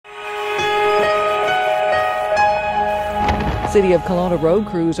City of Kelowna road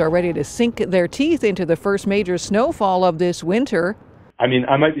crews are ready to sink their teeth into the first major snowfall of this winter. I mean,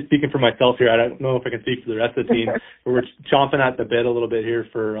 I might be speaking for myself here. I don't know if I can speak for the rest of the team, but we're chomping at the bit a little bit here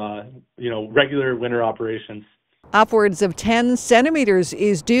for, regular winter operations. Upwards of 10 centimeters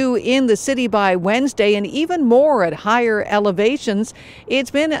is due in the city by Wednesday, and even more at higher elevations.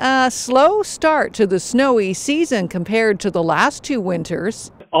 It's been a slow start to the snowy season compared to the last two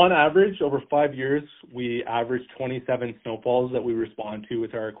winters. On average, over 5 years, we average 27 snowfalls that we respond to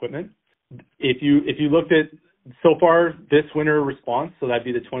with our equipment. If you looked at so far this winter response, so that'd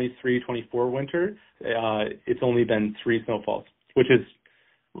be the 23-24 winter, it's only been 3 snowfalls, which is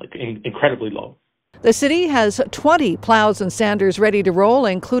incredibly low. The city has 20 plows and sanders ready to roll,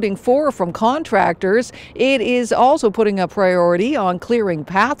 including 4 from contractors. It is also putting a priority on clearing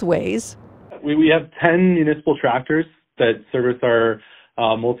pathways. We have 10 municipal tractors that service our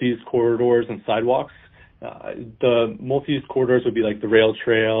multi-use corridors and sidewalks. The multi-use corridors would be like the rail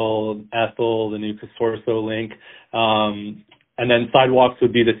trail, Ethel, the new Casorso link. And then sidewalks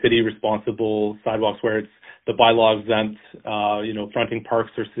would be the city responsible sidewalks where it's the bylaw exempt, fronting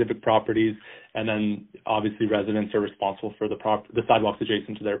parks or civic properties. And then obviously residents are responsible for the sidewalks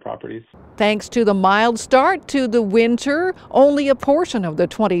adjacent to their properties. Thanks to the mild start to the winter, only a portion of the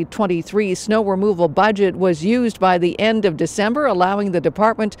 2023 snow removal budget was used by the end of December, allowing the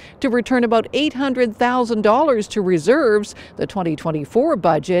department to return about $800,000 to reserves. The 2024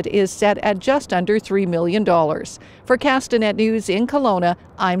 budget is set at just under $3 million. For Castanet News in Kelowna,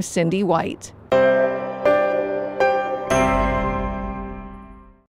 I'm Cindy White.